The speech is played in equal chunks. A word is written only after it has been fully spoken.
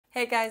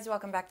Hey guys,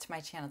 welcome back to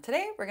my channel.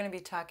 Today we're going to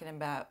be talking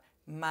about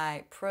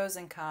my pros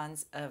and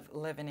cons of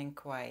living in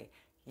Kauai.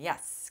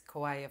 Yes,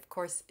 Kauai of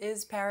course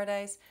is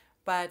paradise,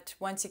 but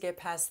once you get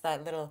past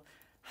that little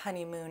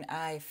honeymoon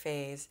eye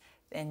phase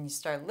and you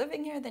start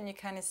living here, then you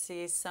kind of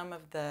see some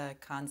of the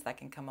cons that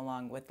can come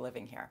along with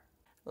living here.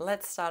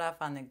 Let's start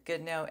off on the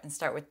good note and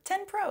start with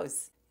 10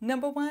 pros.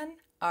 Number one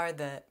are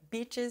the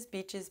beaches,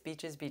 beaches,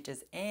 beaches,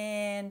 beaches,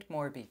 and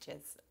more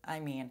beaches.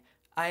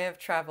 I have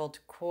traveled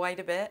quite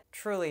a bit,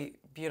 truly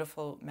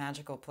beautiful,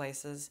 magical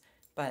places,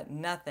 but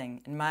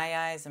nothing, in my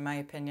eyes, in my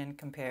opinion,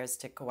 compares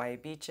to Kauai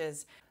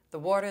beaches. The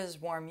water is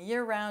warm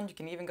year-round. You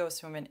can even go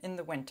swimming in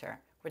the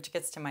winter, which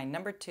gets to my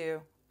number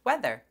two,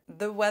 weather.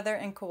 The weather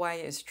in Kauai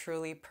is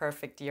truly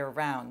perfect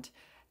year-round.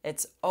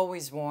 It's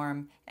always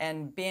warm,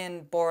 and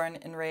being born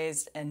and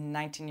raised in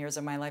 19 years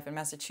of my life in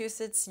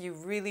Massachusetts, you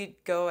really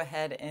go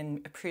ahead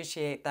and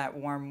appreciate that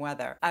warm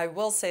weather. I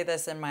will say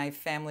this, and my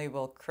family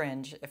will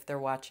cringe if they're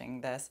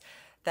watching this,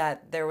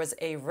 that there was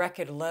a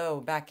record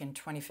low back in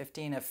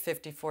 2015 of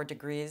 54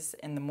 degrees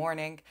in the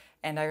morning,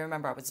 and I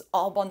remember I was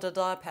all bundled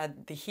up,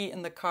 had the heat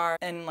in the car.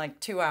 In like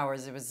 2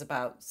 hours it was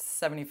about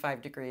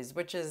 75 degrees,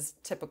 which is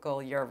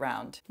typical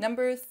year-round.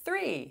 Number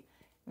three,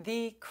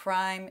 the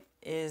crime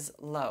is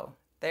low.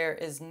 There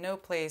is no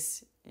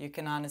place you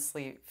can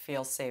honestly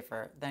feel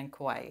safer than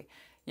Kauai.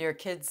 Your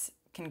kids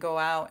can go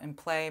out and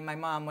play. My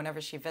mom, whenever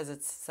she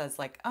visits, says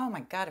like, oh my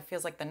God, it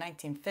feels like the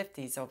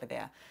 1950s over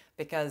there.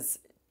 Because,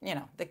 you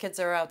know, the kids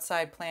are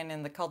outside playing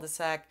in the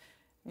cul-de-sac.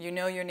 You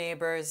know your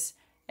neighbors.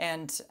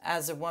 And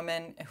as a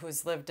woman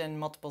who's lived in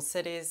multiple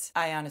cities,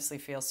 I honestly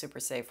feel super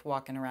safe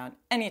walking around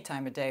any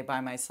time of day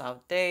by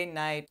myself. Day,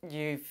 night,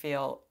 you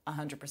feel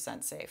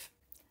 100% safe.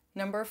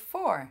 Number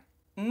four.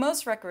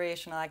 Most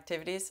recreational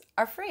activities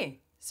are free.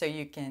 So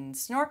you can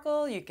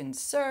snorkel, you can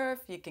surf,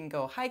 you can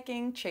go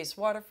hiking, chase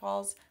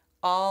waterfalls,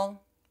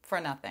 all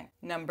for nothing.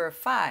 Number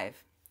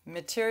five,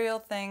 material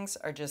things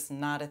are just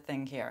not a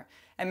thing here.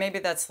 And maybe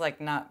that's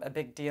like not a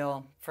big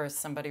deal for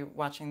somebody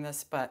watching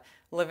this, but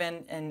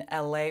living in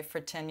LA for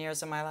 10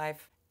 years of my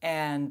life,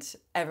 and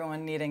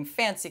everyone needing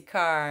fancy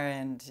car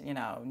and, you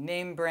know,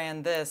 name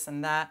brand this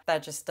and that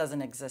just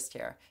doesn't exist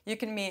here. You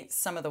can meet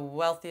some of the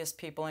wealthiest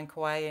people in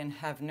Kauai and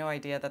have no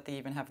idea that they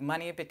even have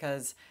money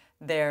because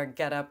their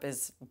getup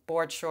is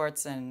board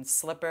shorts and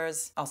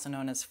slippers, also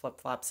known as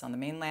flip-flops on the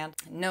mainland.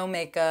 No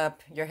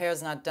makeup, your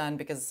hair's not done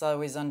because it's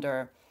always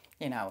under,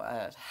 you know,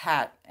 a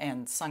hat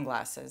and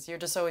sunglasses. You're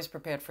just always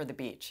prepared for the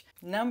beach.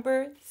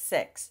 Number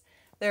six.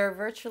 There are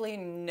virtually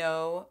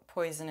no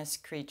poisonous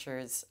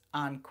creatures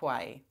on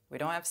Kauai. We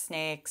don't have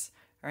snakes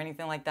or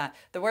anything like that.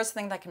 The worst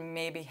thing that can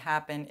maybe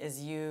happen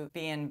is you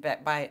being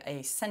bit by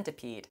a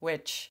centipede,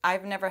 which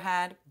I've never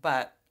had,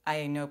 but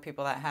I know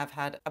people that have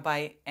had a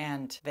bite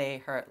and they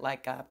hurt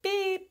like a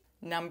beep.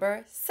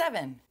 Number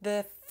seven,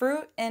 the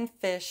fruit and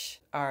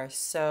fish are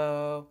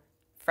so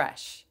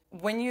fresh.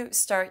 When you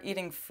start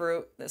eating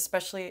fruit,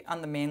 especially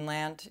on the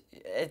mainland,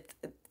 it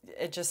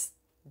just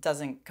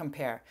doesn't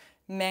compare.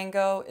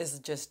 Mango is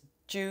just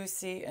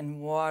juicy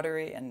and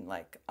watery and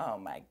like, oh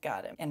my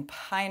God. And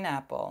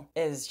pineapple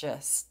is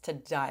just to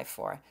die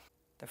for.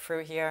 The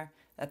fruit here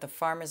at the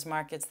farmers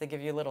markets, they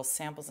give you little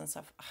samples and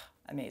stuff. Oh,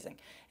 amazing.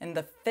 And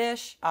the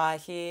fish,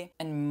 ahi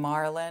and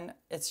marlin,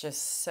 it's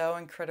just so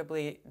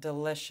incredibly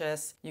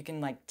delicious. You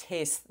can like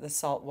taste the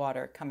salt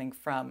water coming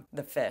from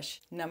the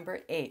fish.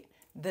 Number eight.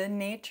 The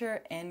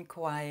nature in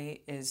Kauai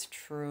is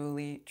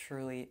truly,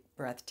 truly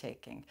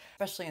breathtaking,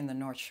 especially in the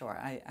North Shore.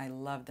 I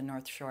love the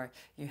North Shore.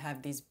 You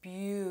have these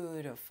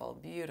beautiful,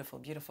 beautiful,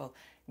 beautiful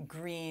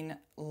green,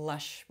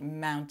 lush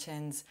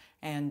mountains.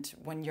 And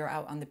when you're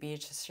out on the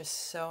beach, it's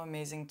just so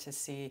amazing to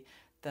see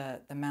the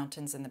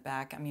mountains in the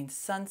back. I mean,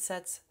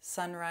 sunsets,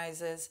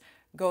 sunrises.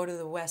 Go to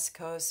the West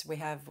Coast. We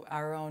have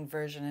our own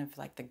version of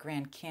like the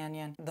Grand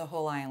Canyon. The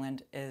whole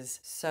island is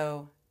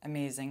so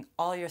amazing.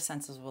 All your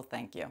senses will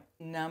thank you.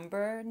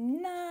 Number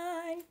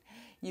nine,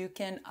 you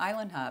can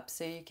island hop,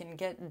 so you can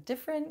get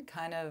different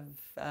kind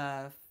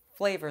of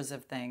flavors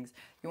of things.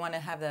 You want to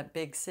have that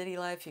big city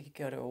life, you could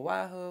go to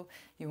Oahu.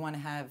 You want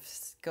to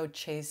go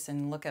chase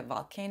and look at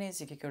volcanoes,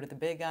 you could go to the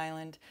Big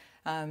Island.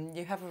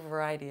 You have a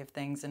variety of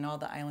things, and all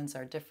the islands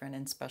are different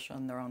and special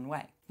in their own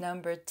way.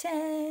 Number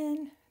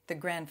 10, the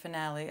grand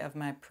finale of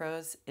my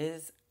pros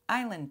is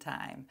island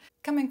time.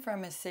 Coming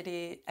from a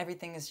city,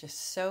 everything is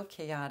just so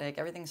chaotic,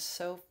 everything's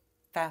so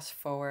fast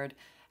forward,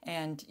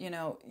 and you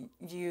know,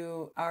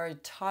 you are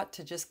taught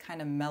to just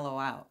kind of mellow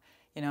out,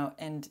 you know,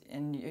 and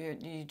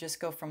you just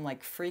go from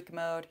like freak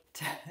mode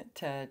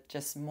to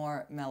just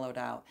more mellowed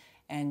out,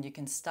 and you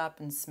can stop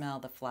and smell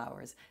the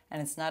flowers.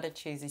 And it's not a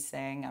cheesy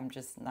saying, I'm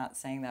just not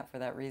saying that for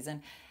that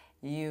reason.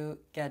 You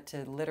get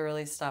to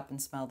literally stop and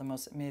smell the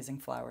most amazing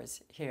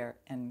flowers here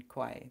in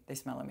Kauai. They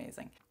smell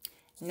amazing.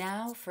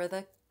 Now for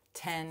the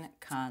 10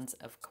 cons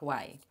of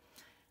Kauai.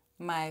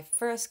 My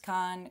first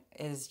con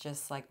is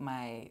just like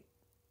my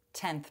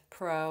 10th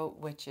pro,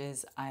 which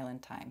is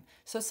island time.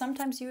 So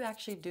sometimes you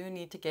actually do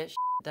need to get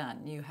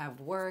done. You have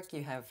work,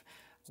 you have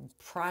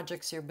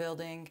projects you're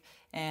building,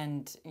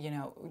 and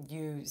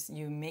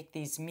you make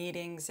these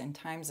meetings and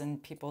times,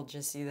 and people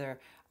just either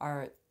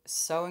are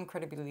so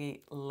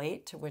incredibly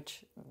late,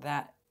 which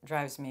that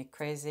drives me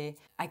crazy.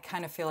 I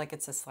kind of feel like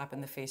it's a slap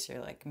in the face.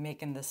 You're like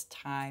making this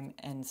time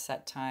and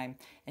set time,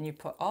 and you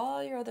put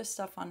all your other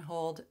stuff on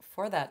hold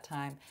for that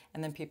time,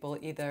 and then people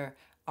either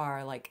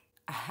are like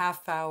a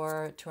half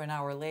hour to an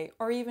hour late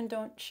or even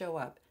don't show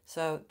up.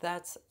 So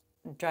that's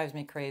drives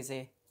me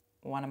crazy.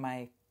 One of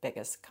my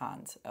biggest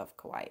cons of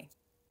Kauai.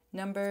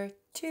 Number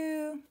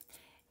 2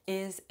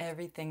 is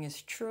everything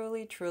is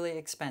truly, truly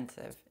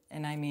expensive.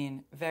 And I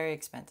mean very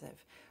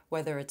expensive.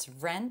 Whether it's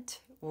rent,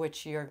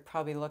 which you're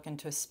probably looking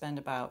to spend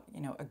about,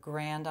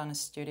 $1,000 on a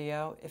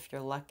studio if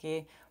you're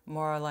lucky,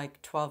 more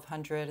like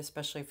 $1,200,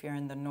 especially if you're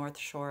in the North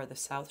Shore or the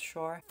South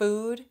Shore.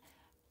 Food,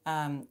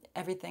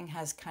 everything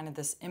has kind of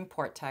this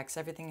import tax.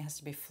 Everything has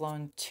to be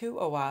flown to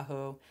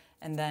Oahu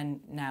and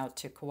then now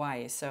to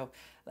Kauai. So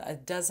a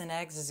dozen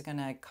eggs is going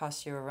to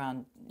cost you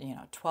around,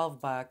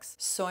 $12.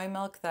 Soy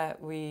milk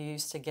that we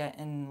used to get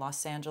in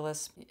Los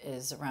Angeles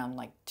is around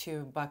like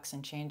 $2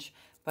 and change.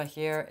 But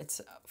here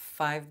it's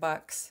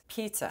 $5.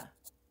 Pizza.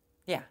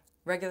 Yeah,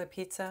 regular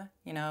pizza,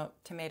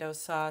 tomato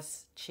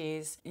sauce,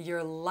 cheese.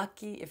 You're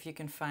lucky if you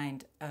can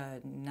find a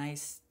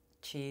nice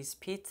cheese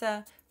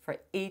pizza for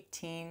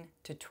 $18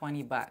 to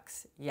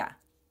 $20. Yeah,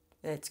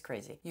 it's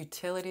crazy.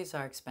 Utilities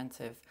are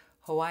expensive.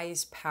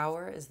 Hawaii's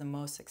power is the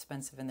most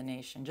expensive in the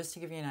nation. Just to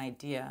give you an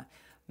idea,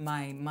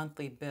 my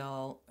monthly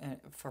bill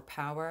for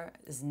power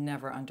is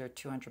never under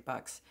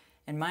 $200.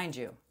 And mind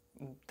you,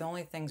 the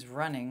only things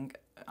running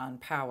on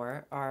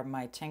power are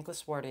my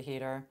tankless water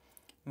heater,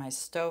 my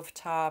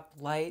stovetop,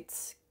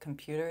 lights,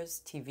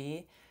 computers,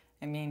 TV.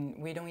 I mean,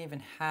 we don't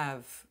even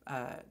have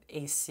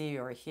AC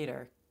or a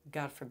heater.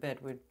 God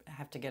forbid, we'd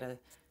have to get a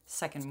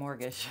second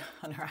mortgage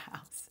on our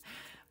house.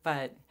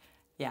 But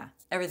yeah,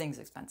 everything's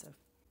expensive.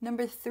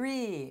 Number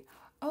 3,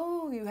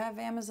 oh, you have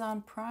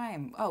Amazon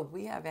Prime. Oh,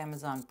 we have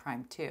Amazon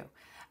Prime too.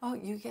 Oh,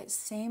 you get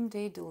same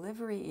day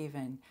delivery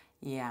even.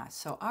 Yeah,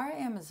 so our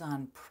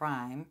Amazon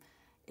Prime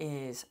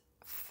is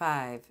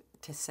 5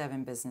 to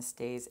 7 business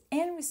days,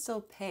 and we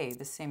still pay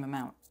the same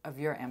amount of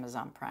your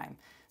Amazon Prime.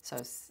 So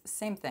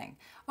same thing.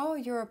 Oh,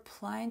 your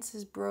appliance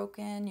is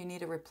broken. You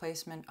need a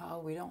replacement. Oh,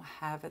 we don't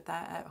have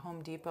that at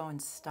Home Depot in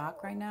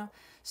stock right now.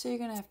 So you're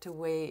going to have to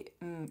wait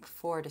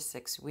 4 to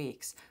 6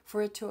 weeks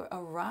for it to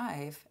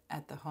arrive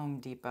at the Home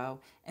Depot,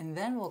 and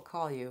then we'll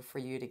call you for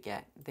you to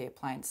get the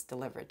appliance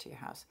delivered to your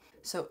house.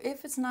 So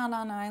if it's not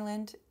on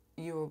island,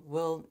 you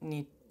will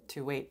need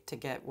to wait to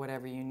get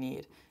whatever you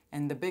need.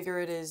 And the bigger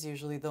it is,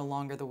 usually the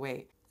longer the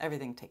wait.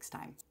 Everything takes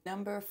time.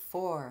 Number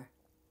 4,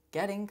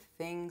 getting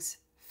things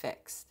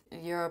fixed.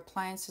 Your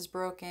appliance is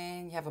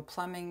broken, you have a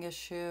plumbing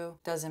issue,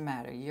 doesn't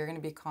matter. You're going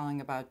to be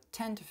calling about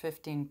 10 to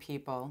 15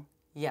 people.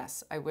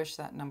 Yes, I wish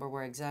that number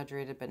were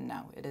exaggerated, but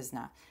no, it is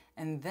not.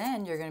 And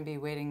then you're going to be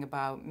waiting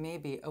about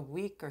maybe a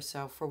week or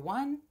so for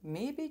 1,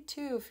 maybe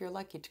 2 if you're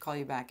lucky to call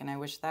you back. And I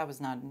wish that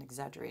was not an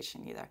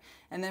exaggeration either.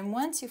 And then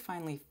once you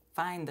finally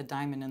find the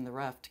diamond in the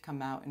rough to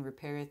come out and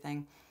repair your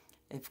thing,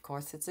 of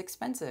course it's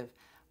expensive.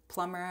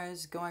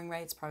 Plumbers going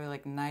rate is probably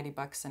like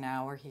 $90 an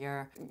hour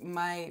here.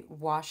 My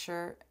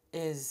washer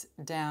is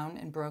down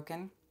and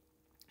broken.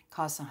 It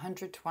costs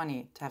 $120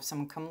 to have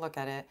someone come look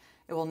at it.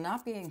 It will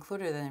not be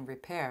included in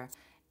repair.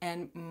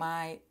 And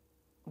my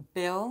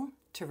bill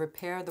to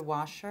repair the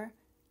washer,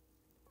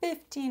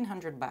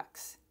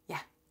 $1,500. Yeah,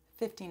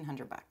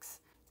 $1,500.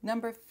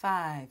 Number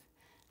 5,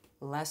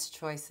 less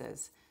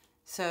choices.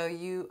 So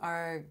you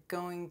are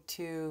going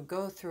to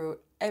go through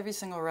every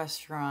single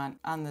restaurant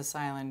on this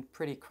island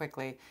pretty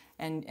quickly,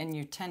 and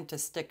you tend to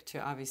stick to,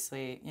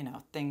 obviously,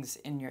 things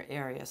in your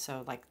area.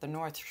 So like the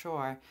North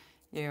Shore,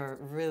 you're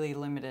really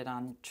limited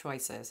on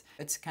choices.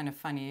 It's kind of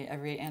funny,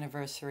 every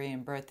anniversary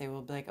and birthday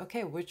will be like,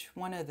 okay, which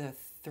one of the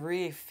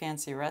 3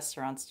 fancy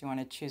restaurants do you want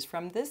to choose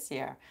from this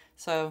year?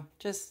 So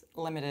just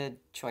limited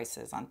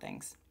choices on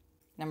things.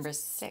 Number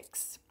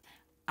 6.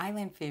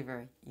 Island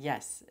fever,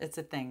 yes, it's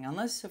a thing.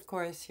 Unless, of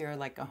course, you're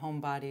like a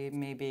homebody,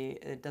 maybe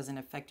it doesn't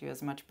affect you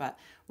as much, but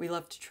we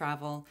love to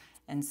travel.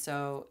 And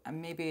so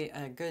maybe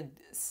a good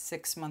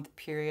 6-month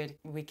period,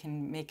 we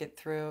can make it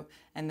through.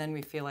 And then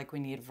we feel like we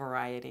need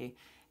variety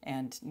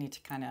and need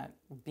to kind of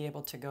be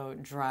able to go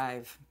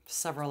drive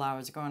several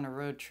hours, go on a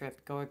road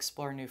trip, go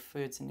explore new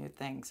foods and new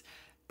things.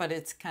 But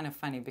it's kind of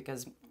funny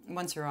because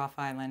once you're off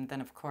island,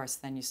 then of course,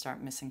 then you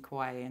start missing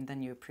Kauai and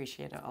then you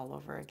appreciate it all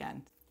over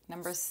again.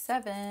 Number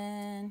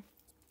 7,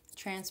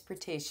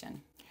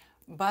 transportation.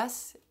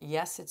 Bus,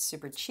 yes, it's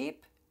super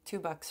cheap,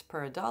 $2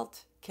 per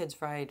adult.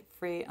 Kids ride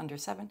free under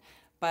 7,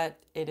 but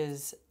it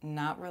is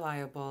not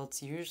reliable.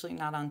 It's usually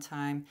not on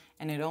time,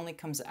 and it only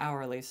comes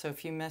hourly. So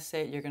if you miss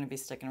it, you're going to be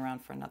sticking around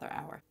for another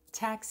hour.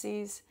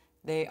 Taxis,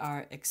 they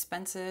are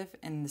expensive,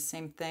 and the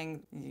same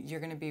thing,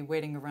 you're going to be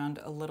waiting around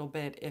a little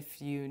bit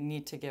if you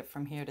need to get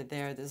from here to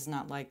there. This is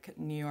not like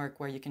New York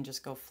where you can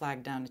just go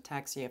flag down a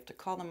taxi. You have to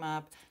call them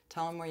up,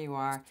 tell them where you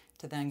are,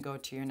 to then go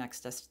to your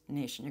next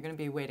destination. You're going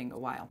to be waiting a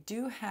while.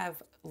 Do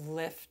have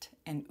Lyft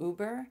and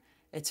Uber.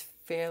 It's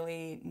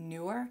fairly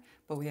newer,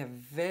 but we have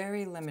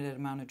very limited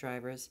amount of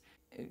drivers.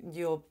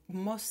 You'll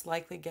most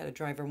likely get a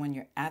driver when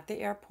you're at the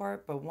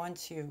airport, but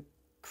once you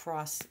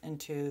cross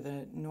into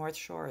the North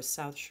Shore or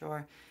South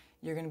Shore,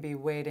 you're going to be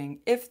waiting,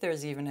 if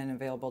there's even an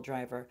available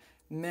driver,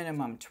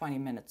 minimum 20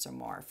 minutes or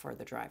more for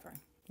the driver.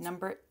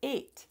 Number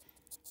 8.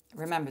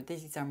 Remember,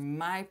 these are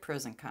my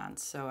pros and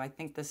cons, so I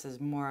think this is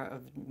more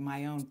of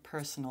my own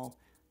personal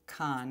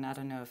con. I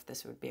don't know if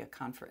this would be a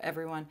con for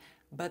everyone,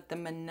 but the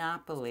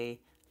monopoly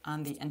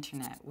on the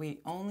internet. We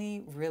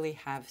only really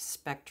have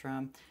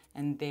Spectrum,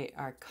 and they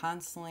are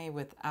constantly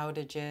with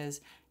outages,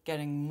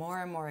 getting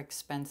more and more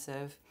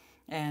expensive,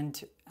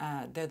 and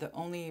they're the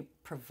only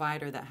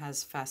provider that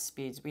has fast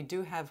speeds. We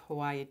do have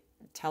Hawaii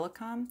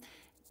Telecom,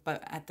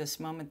 but at this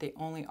moment they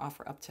only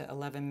offer up to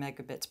 11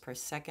 megabits per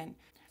second.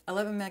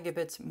 11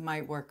 megabits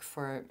might work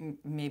for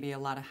maybe a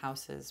lot of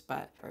houses,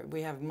 but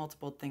we have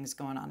multiple things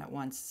going on at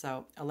once,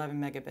 so 11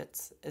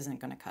 megabits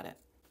isn't going to cut it.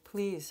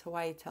 Please,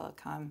 Hawaii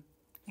Telecom,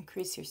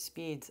 increase your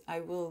speeds. I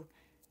will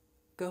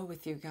go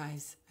with you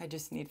guys. I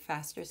just need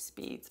faster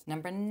speeds.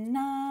 Number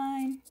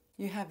 9,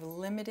 you have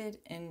limited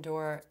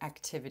indoor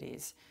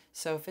activities.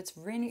 So if it's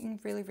raining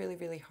really, really,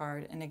 really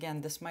hard, and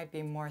again, this might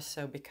be more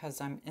so because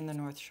I'm in the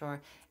North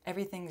Shore,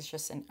 everything's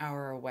just an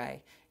hour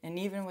away. And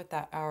even with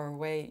that hour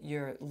away,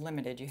 you're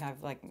limited. You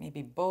have like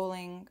maybe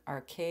bowling,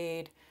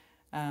 arcade,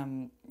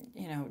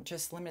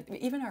 just limited.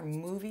 Even our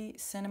movie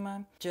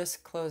cinema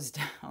just closed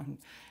down.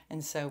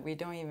 And so we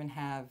don't even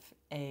have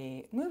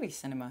a movie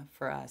cinema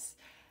for us.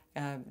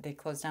 They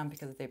closed down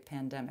because of the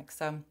pandemic.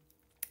 So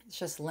it's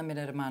just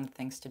limited amount of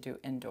things to do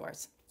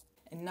indoors.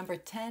 And number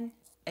 10,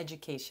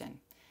 education.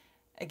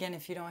 Again,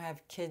 if you don't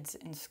have kids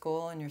in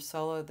school and you're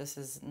solo, this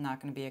is not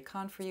going to be a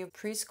con for you.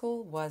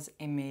 Preschool was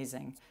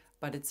amazing,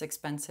 but it's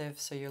expensive,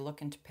 so you're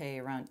looking to pay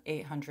around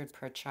 $800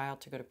 per child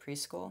to go to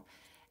preschool.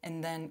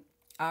 And then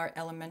our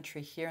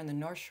elementary here in the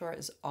North Shore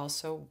is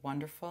also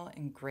wonderful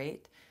and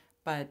great,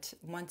 but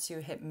once you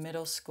hit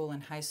middle school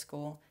and high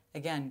school,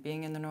 again,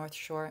 being in the North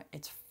Shore,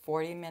 it's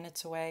 40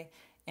 minutes away,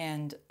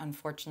 and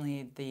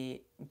unfortunately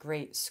the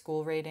grade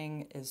school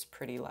rating is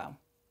pretty low.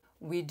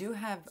 We do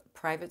have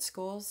private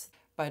schools,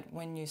 but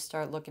when you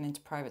start looking into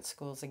private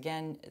schools,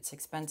 again, it's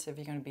expensive.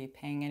 You're going to be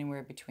paying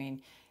anywhere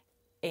between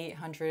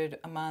 $800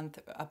 a month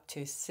up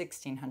to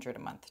 $1,600 a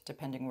month,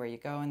 depending where you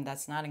go, and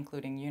that's not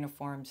including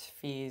uniforms,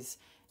 fees,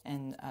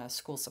 and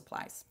school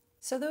supplies.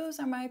 So those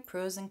are my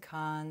pros and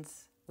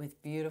cons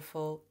with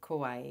beautiful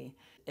Kauai.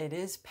 It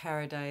is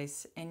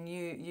paradise, and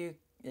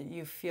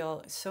you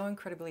feel so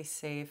incredibly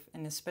safe,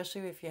 and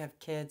especially if you have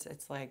kids,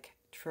 it's like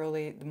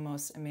truly the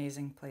most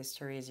amazing place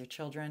to raise your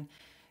children.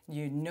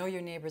 You know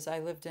your neighbors. I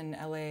lived in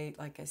LA,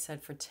 like I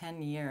said, for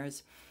 10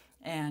 years,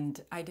 and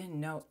I didn't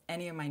know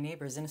any of my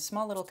neighbors in a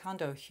small little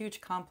condo,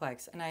 huge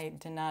complex, and I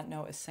did not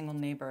know a single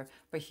neighbor.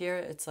 But here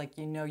it's like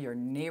you know your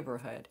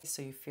neighborhood,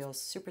 so you feel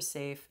super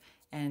safe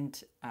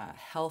and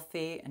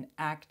healthy and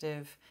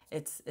active.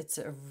 It's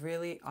a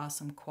really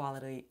awesome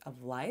quality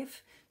of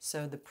life,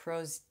 so the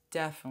pros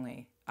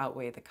definitely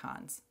outweigh the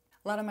cons.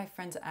 A lot of my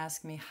friends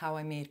ask me how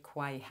I made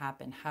Kauai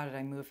happen. How did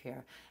I move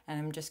here? And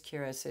I'm just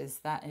curious, is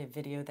that a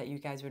video that you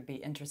guys would be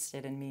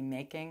interested in me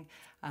making?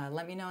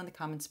 Let me know in the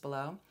comments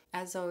below.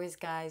 As always,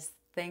 guys,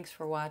 thanks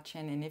for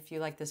watching. And if you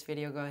like this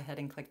video, go ahead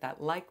and click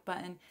that like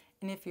button.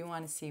 And if you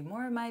want to see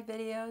more of my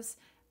videos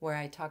where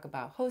I talk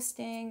about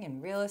hosting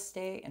and real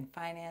estate and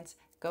finance,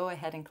 go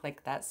ahead and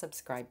click that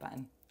subscribe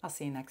button. I'll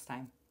see you next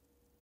time.